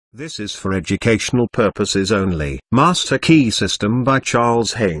This is for educational purposes only. Master Key System by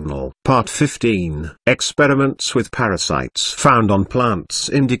Charles Haanel. Part 15. Experiments with parasites found on plants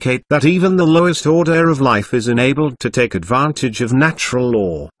indicate that even the lowest order of life is enabled to take advantage of natural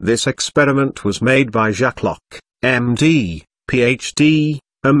law. This experiment was made by Jacques Locke, MD, PhD,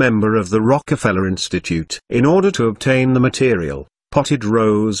 a member of the Rockefeller Institute. In order to obtain the material, potted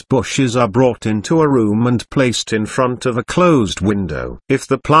rose bushes are brought into a room and placed in front of a closed window. If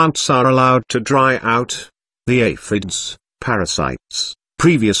the plants are allowed to dry out, the aphids, parasites,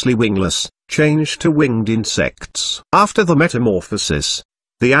 previously wingless, change to winged insects. After the metamorphosis,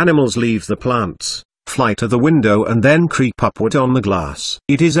 the animals leave the plants, fly to the window and then creep upward on the glass.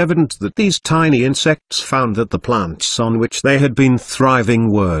 It is evident that these tiny insects found that the plants on which they had been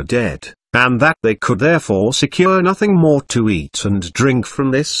thriving were dead, and that they could therefore secure nothing more to eat and drink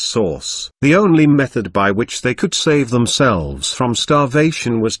from this source. The only method by which they could save themselves from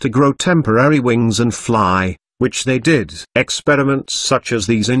starvation was to grow temporary wings and fly, which they did. Experiments such as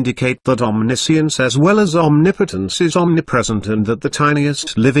these indicate that omniscience as well as omnipotence is omnipresent and that the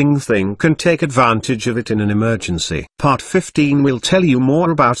tiniest living thing can take advantage of it in an emergency. Part 15 will tell you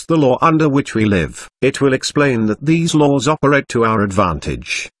more about the law under which we live. It will explain that these laws operate to our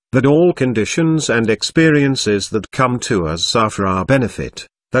advantage, that all conditions and experiences that come to us are for our benefit,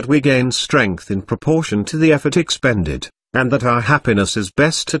 that we gain strength in proportion to the effort expended, and that our happiness is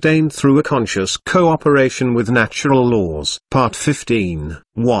best attained through a conscious cooperation with natural laws. Part 15.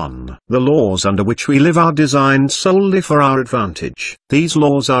 1. The laws under which we live are designed solely for our advantage. These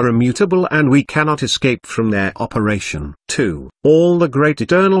laws are immutable and we cannot escape from their operation. 2. All the great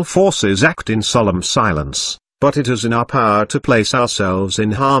eternal forces act in solemn silence, but it is in our power to place ourselves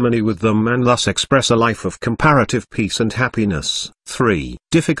in harmony with them and thus express a life of comparative peace and happiness. 3.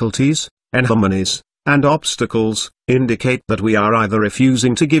 Difficulties, enharmonies, and obstacles indicate that we are either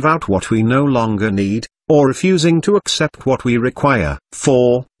refusing to give out what we no longer need, or refusing to accept what we require.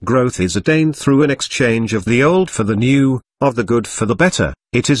 4. Growth is attained through an exchange of the old for the new, of the good for the better.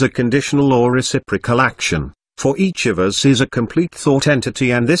 It is a conditional or reciprocal action. For each of us is a complete thought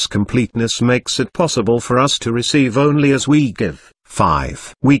entity and this completeness makes it possible for us to receive only as we give.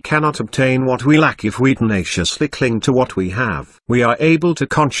 5. We cannot obtain what we lack if we tenaciously cling to what we have. We are able to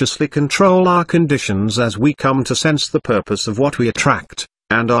consciously control our conditions as we come to sense the purpose of what we attract,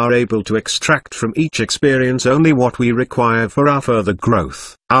 and are able to extract from each experience only what we require for our further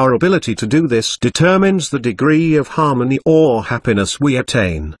growth. Our ability to do this determines the degree of harmony or happiness we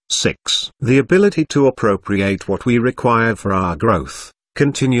attain. 6. The ability to appropriate what we require for our growth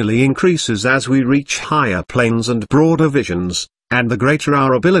continually increases as we reach higher planes and broader visions, and the greater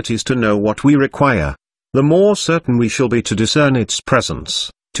our abilities to know what we require, the more certain we shall be to discern its presence,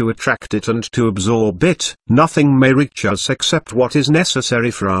 to attract it and to absorb it. Nothing may reach us except what is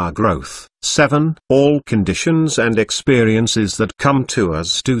necessary for our growth. 7. All conditions and experiences that come to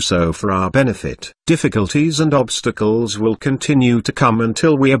us do so for our benefit. Difficulties and obstacles will continue to come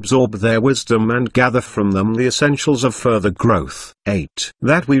until we absorb their wisdom and gather from them the essentials of further growth. 8.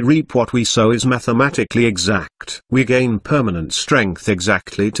 That we reap what we sow is mathematically exact. We gain permanent strength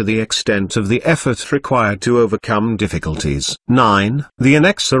exactly to the extent of the effort required to overcome difficulties. 9. The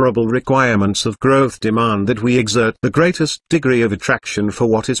inexorable requirements of growth demand that we exert the greatest degree of attraction for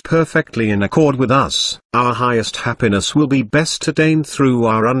what is perfectly in accord with us. Our highest happiness will be best attained through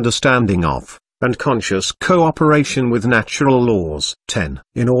our understanding of, and conscious cooperation with natural laws. 10.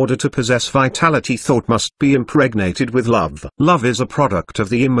 In order to possess vitality, thought must be impregnated with love. Love is a product of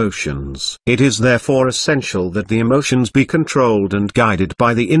the emotions. It is therefore essential that the emotions be controlled and guided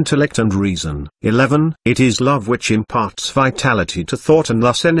by the intellect and reason. 11. It is love which imparts vitality to thought and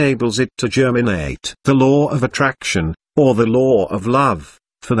thus enables it to germinate. The law of attraction, or the law of love,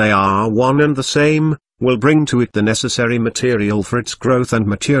 for they are one and the same, will bring to it the necessary material for its growth and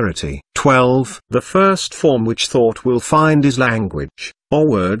maturity. 12. The first form which thought will find is language, or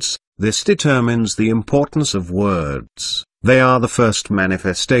words. This determines the importance of words. They are the first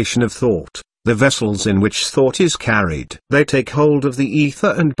manifestation of thought, the vessels in which thought is carried. They take hold of the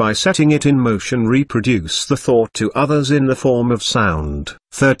ether and by setting it in motion reproduce the thought to others in the form of sound.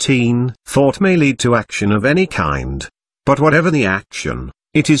 13. Thought may lead to action of any kind. But whatever the action,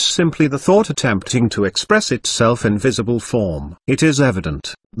 it is simply the thought attempting to express itself in visible form. It is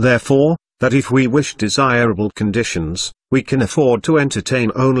evident, therefore, that if we wish desirable conditions, we can afford to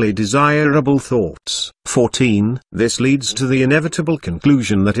entertain only desirable thoughts. 14. This leads to the inevitable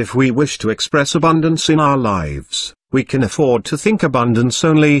conclusion that if we wish to express abundance in our lives, we can afford to think abundance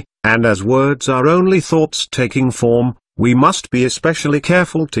only, and as words are only thoughts taking form, we must be especially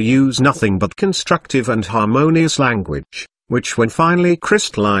careful to use nothing but constructive and harmonious language. which when finally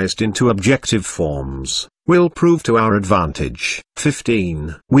crystallized into objective forms, will prove to our advantage.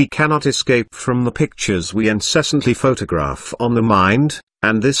 15. We cannot escape from the pictures we incessantly photograph on the mind,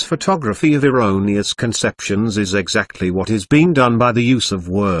 and this photography of erroneous conceptions is exactly what is being done by the use of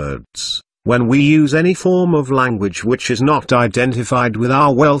words. When we use any form of language which is not identified with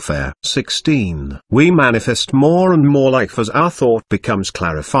our welfare. 16. We manifest more and more life as our thought becomes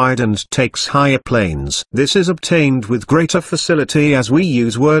clarified and takes higher planes. This is obtained with greater facility as we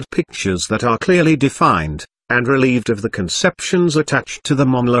use word pictures that are clearly defined, and relieved of the conceptions attached to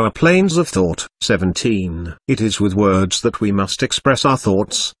them on lower planes of thought. 17. It is with words that we must express our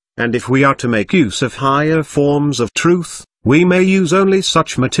thoughts, and if we are to make use of higher forms of truth, we may use only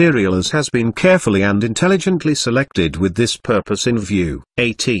such material as has been carefully and intelligently selected with this purpose in view.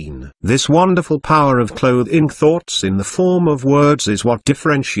 18. This wonderful power of clothing thoughts in the form of words is what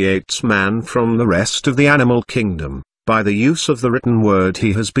differentiates man from the rest of the animal kingdom. By the use of the written word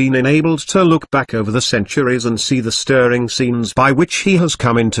he has been enabled to look back over the centuries and see the stirring scenes by which he has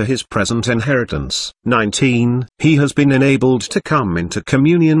come into his present inheritance. 19. He has been enabled to come into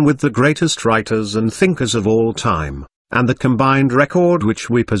communion with the greatest writers and thinkers of all time. And the combined record which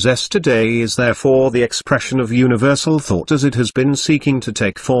we possess today is therefore the expression of universal thought as it has been seeking to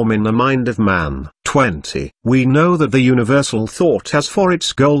take form in the mind of man. 20. We know that the universal thought has for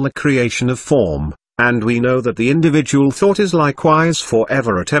its goal the creation of form, and we know that the individual thought is likewise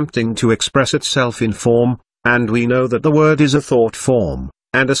forever attempting to express itself in form, and we know that the word is a thought form,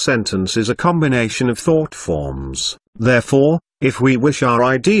 and a sentence is a combination of thought forms. Therefore, if we wish our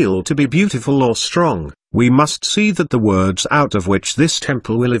ideal to be beautiful or strong, we must see that the words out of which this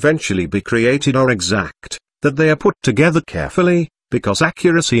temple will eventually be created are exact, that they are put together carefully, because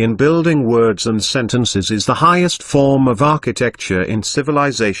accuracy in building words and sentences is the highest form of architecture in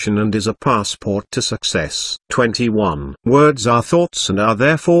civilization and is a passport to success. 21. Words are thoughts and are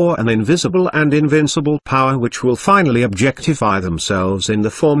therefore an invisible and invincible power which will finally objectify themselves in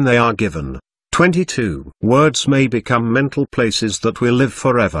the form they are given. 22. Words may become mental places that will live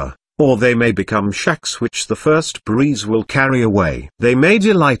forever, or they may become shacks which the first breeze will carry away. They may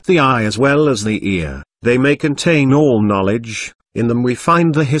delight the eye as well as the ear, they may contain all knowledge, in them we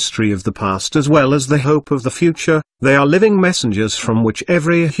find the history of the past as well as the hope of the future, they are living messengers from which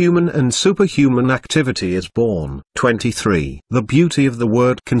every human and superhuman activity is born. 23. The beauty of the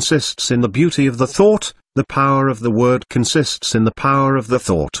word consists in the beauty of the thought, the power of the word consists in the power of the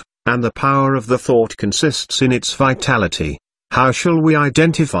thought, and the power of the thought consists in its vitality. How shall we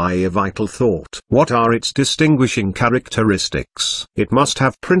identify a vital thought? What are its distinguishing characteristics? It must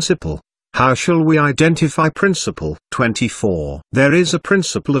have principle. How shall we identify principle? 24. There is a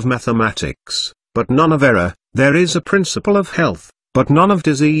principle of mathematics, but none of error. There is a principle of health, but none of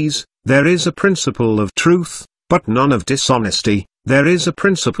disease. There is a principle of truth, but none of dishonesty. There is a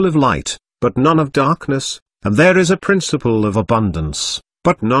principle of light, but none of darkness. And there is a principle of abundance,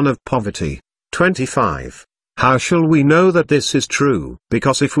 but none of poverty. 25. How shall we know that this is true?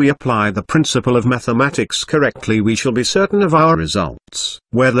 Because if we apply the principle of mathematics correctly we shall be certain of our results.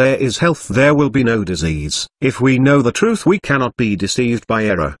 Where there is health there will be no disease. If we know the truth we cannot be deceived by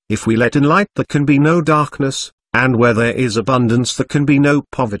error. If we let in light there can be no darkness, and where there is abundance there can be no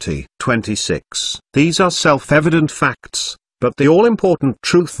poverty. 26. These are self-evident facts, but the all-important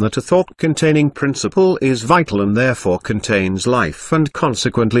truth that a thought-containing principle is vital and therefore contains life and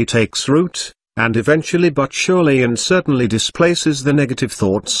consequently takes root, and eventually but surely and certainly displaces the negative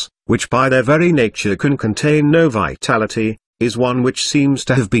thoughts, which by their very nature can contain no vitality, is one which seems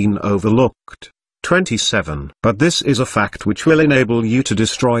to have been overlooked. 27. But this is a fact which will enable you to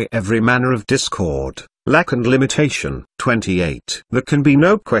destroy every manner of discord, lack and limitation. 28. There can be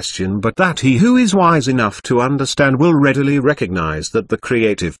no question but that he who is wise enough to understand will readily recognize that the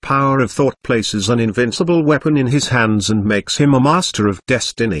creative power of thought places an invincible weapon in his hands and makes him a master of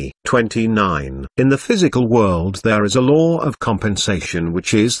destiny. 29. In the physical world there is a law of compensation,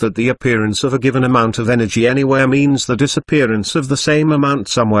 which is that the appearance of a given amount of energy anywhere means the disappearance of the same amount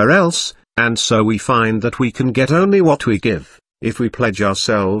somewhere else, and so we find that we can get only what we give. If we pledge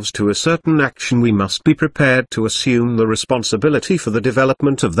ourselves to a certain action we must be prepared to assume the responsibility for the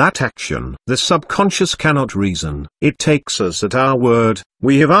development of that action. The subconscious cannot reason. It takes us at our word.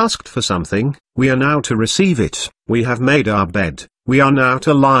 We have asked for something, we are now to receive it. We have made our bed, we are now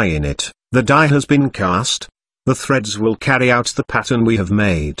to lie in it. The die has been cast. the threads will carry out the pattern we have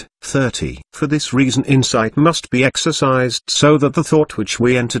made. 30. For this reason insight must be exercised so that the thought which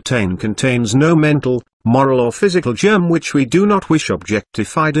we entertain contains no mental, moral or physical germ which we do not wish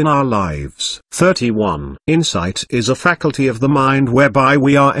objectified in our lives. 31. Insight is a faculty of the mind whereby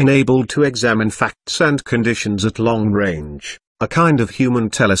we are enabled to examine facts and conditions at long range. A kind of human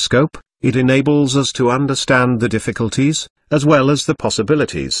telescope, it enables us to understand the difficulties, as well as the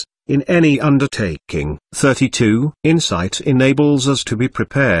possibilities, in any undertaking. 32. Insight enables us to be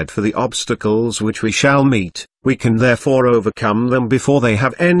prepared for the obstacles which we shall meet. We can therefore overcome them before they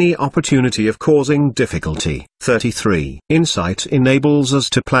have any opportunity of causing difficulty. 33. Insight enables us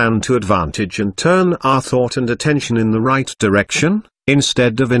to plan to advantage and turn our thought and attention in the right direction,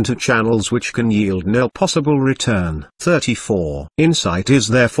 instead of into channels which can yield no possible return. 34. Insight is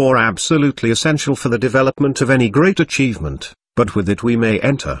therefore absolutely essential for the development of any great achievement, but with it we may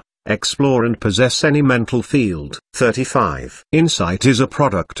enter, explore and possess any mental field. 35. Insight is a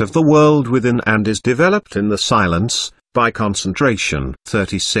product of the world within and is developed in the silence, by concentration.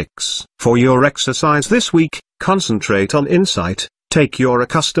 36. For your exercise this week, concentrate on insight. Take your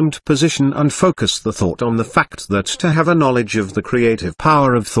accustomed position and focus the thought on the fact that to have a knowledge of the creative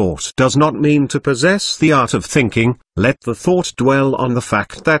power of thought does not mean to possess the art of thinking. Let the thought dwell on the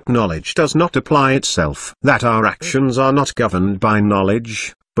fact that knowledge does not apply itself, that our actions are not governed by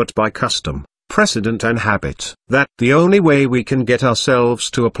knowledge, but by custom, precedent and habit, that the only way we can get ourselves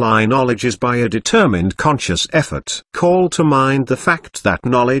to apply knowledge is by a determined conscious effort. Call to mind the fact that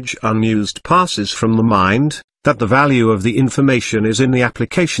knowledge unused passes from the mind, that the value of the information is in the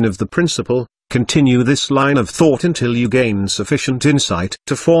application of the principle. Continue this line of thought until you gain sufficient insight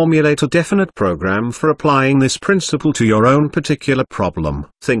to formulate a definite program for applying this principle to your own particular problem.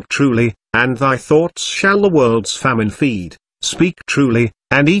 Think truly, and thy thoughts shall the world's famine feed. Speak truly,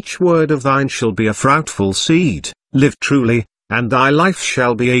 and each word of thine shall be a fruitful seed. Live truly, and thy life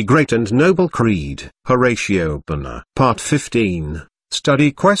shall be a great and noble creed. Horatio Bonar. Part 15.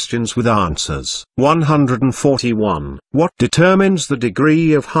 Study questions with answers. 141. What determines the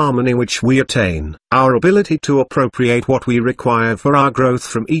degree of harmony which we attain? Our ability to appropriate what we require for our growth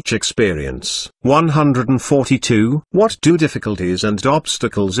from each experience. 142. What do difficulties and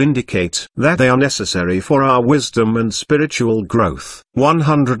obstacles indicate? That they are necessary for our wisdom and spiritual growth.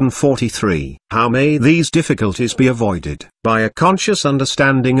 143. How may these difficulties be avoided? By a conscious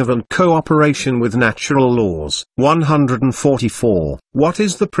understanding of and cooperation with natural laws. 144. What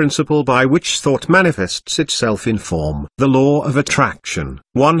is the principle by which thought manifests itself in form? The law of attraction.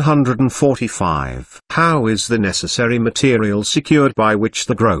 145. How is the necessary material secured by which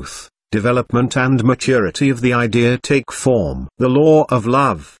the growth, development and maturity of the idea take form? The law of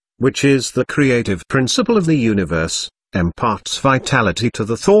love, which is the creative principle of the universe, imparts vitality to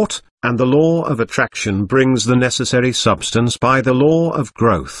the thought, and the law of attraction brings the necessary substance by the law of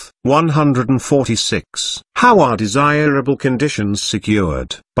growth. 146. How are desirable conditions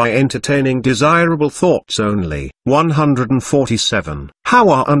secured? By entertaining desirable thoughts only. 147. How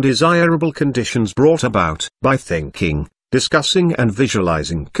are undesirable conditions brought about? By thinking, discussing and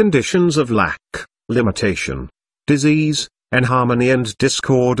visualizing conditions of lack, limitation, disease, inharmony and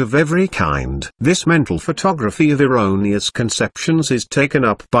discord of every kind. This mental photography of erroneous conceptions is taken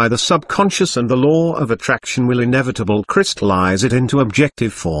up by the subconscious, and the law of attraction will inevitably crystallize it into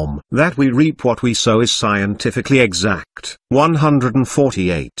objective form. That we reap what we sow is scientifically exact.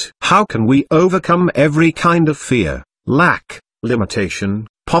 148. How can we overcome every kind of fear, lack, limitation,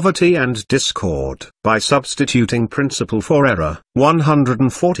 poverty and discord? By substituting principle for error.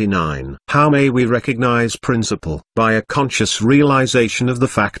 149. How may we recognize principle? By a conscious realization of the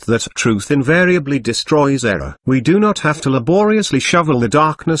fact that truth invariably destroys error. We do not have to laboriously shovel the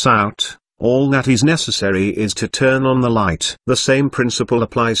darkness out. All that is necessary is to turn on the light. The same principle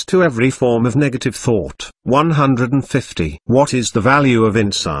applies to every form of negative thought. 150. What is the value of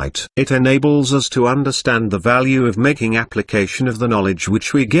insight? It enables us to understand the value of making application of the knowledge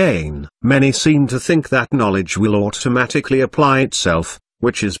which we gain. Many seem to think that knowledge will automatically apply itself,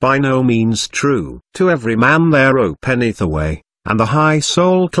 which is by no means true. To every man there openeth a way, and the high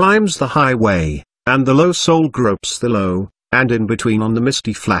soul climbs the highway, and the low soul gropes the low. And in between on the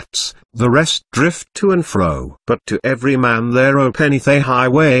misty flats, the rest drift to and fro. But to every man there openeth a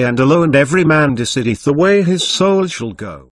highway and a low, and every man decideth the way his soul shall go.